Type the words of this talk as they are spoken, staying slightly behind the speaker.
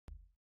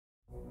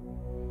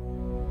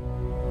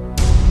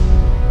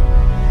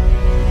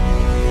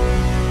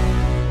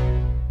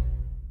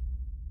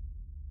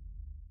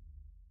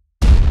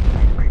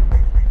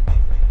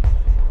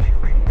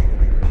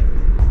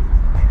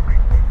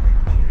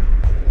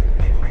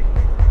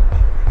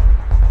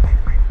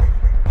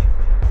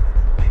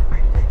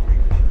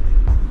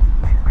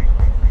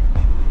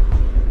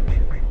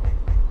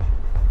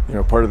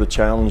part of the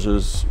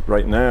challenges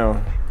right now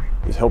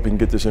is helping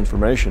get this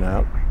information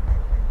out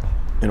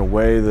in a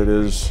way that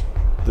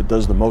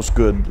does the most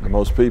good to the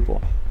most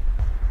people.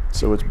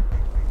 So it's,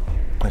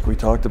 like we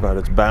talked about,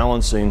 it's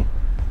balancing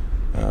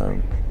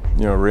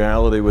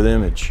reality with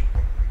image,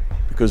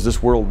 because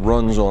this world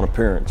runs on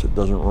appearance. It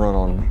doesn't run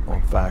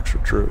on facts or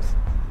truth.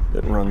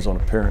 It runs on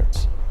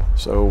appearance.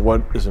 So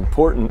what is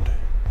important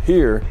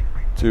here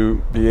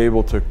to be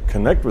able to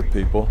connect with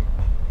people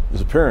is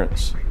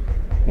appearance.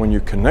 When you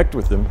connect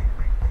with them,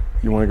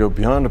 you want to go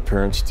beyond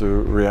appearance to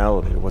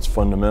reality, what's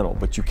fundamental.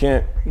 But you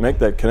can't make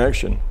that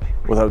connection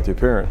without the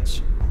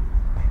appearance.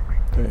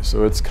 Okay,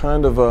 so it's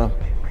kind of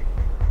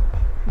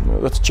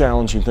that's a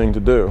challenging thing to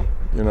do.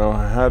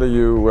 How do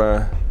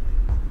you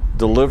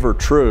deliver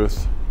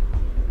truth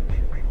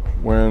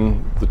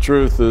when the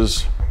truth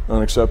is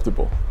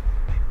unacceptable?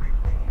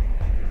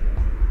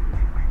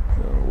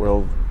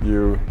 Well,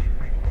 you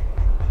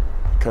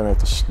kind of have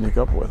to sneak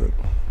up with it.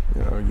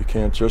 You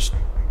can't just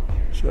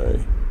say,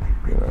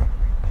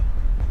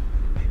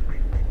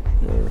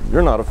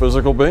 you're not a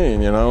physical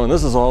being, and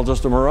this is all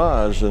just a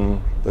mirage.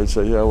 And they'd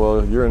say, yeah,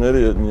 well, you're an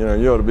idiot, and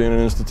you ought to be in an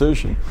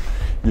institution.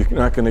 You're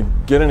not going to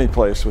get any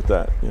place with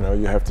that.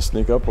 You have to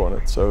sneak up on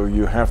it. So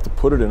you have to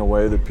put it in a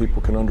way that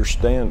people can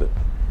understand it.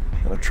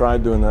 And I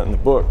tried doing that in the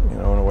book,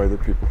 in a way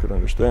that people could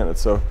understand it.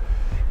 So,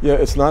 yeah,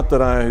 it's not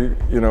that I,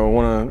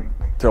 want to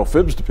tell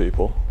fibs to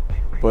people,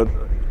 but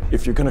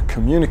if you're going to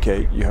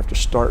communicate, you have to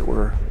start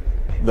where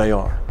they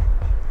are.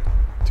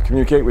 To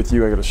communicate with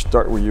you, I got to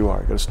start where you are.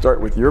 I got to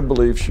start with your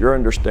beliefs, your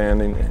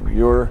understanding, and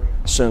your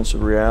sense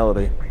of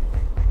reality,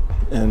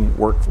 and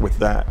work with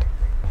that.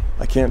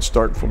 I can't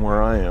start from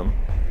where I am,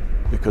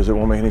 because it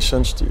won't make any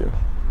sense to you.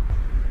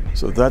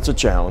 So that's a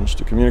challenge,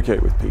 to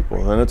communicate with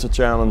people. Then it's a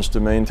challenge to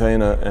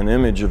maintain an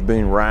image of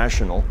being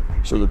rational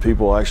so that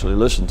people actually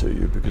listen to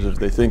you, because if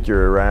they think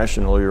you're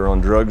irrational, you're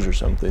on drugs or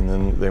something,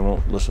 then they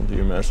won't listen to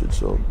your message,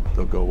 so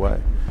they'll go away.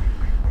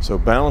 So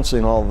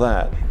balancing all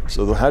that.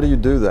 So how do you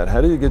do that?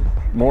 How do you get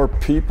more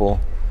people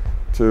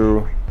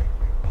to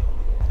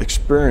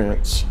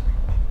experience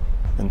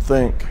and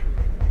think?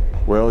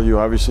 Well, you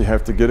obviously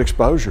have to get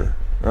exposure,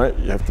 right?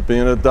 You have to be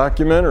in a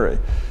documentary.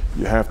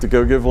 You have to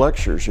go give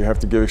lectures. You have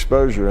to give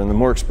exposure. And the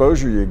more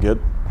exposure you get,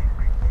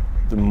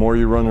 the more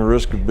you run the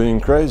risk of being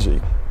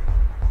crazy.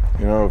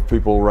 Of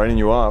people writing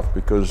you off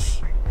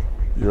because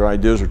your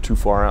ideas are too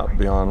far out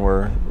beyond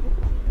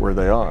where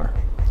they are.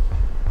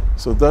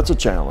 So that's a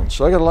challenge.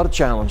 So I got a lot of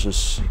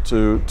challenges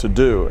to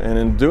do. And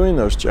in doing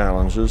those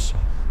challenges,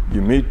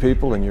 you meet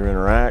people and you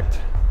interact,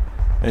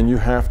 and you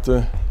have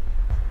to,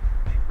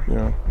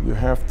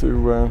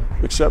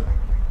 accept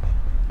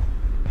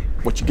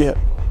what you get.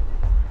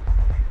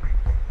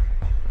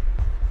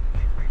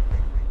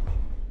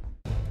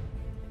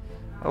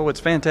 Oh, it's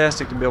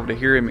fantastic to be able to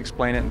hear him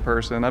explain it in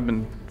person. I've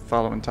been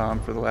following Tom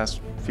for the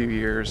last few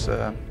years.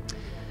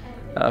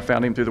 I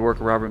found him through the work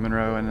of Robert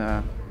Monroe,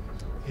 and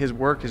his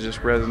work has just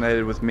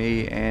resonated with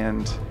me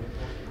and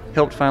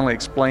helped finally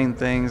explain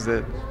things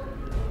that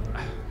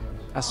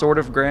I sort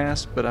of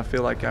grasp, but I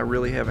feel like I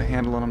really have a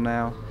handle on them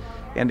now.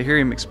 And to hear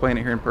him explain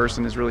it here in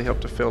person has really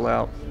helped to fill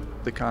out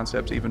the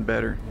concepts even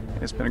better.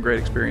 And it's been a great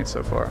experience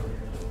so far.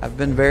 I've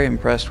been very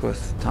impressed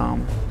with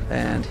Tom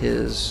and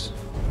his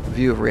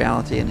view of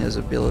reality and his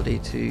ability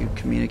to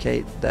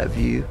communicate that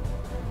view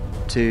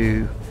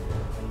to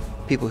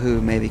people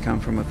who maybe come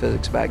from a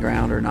physics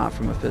background or not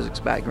from a physics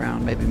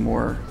background, maybe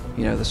more,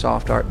 the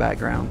soft art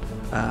background.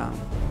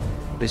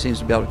 But he seems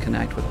to be able to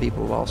connect with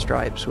people of all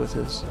stripes with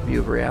his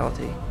view of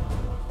reality.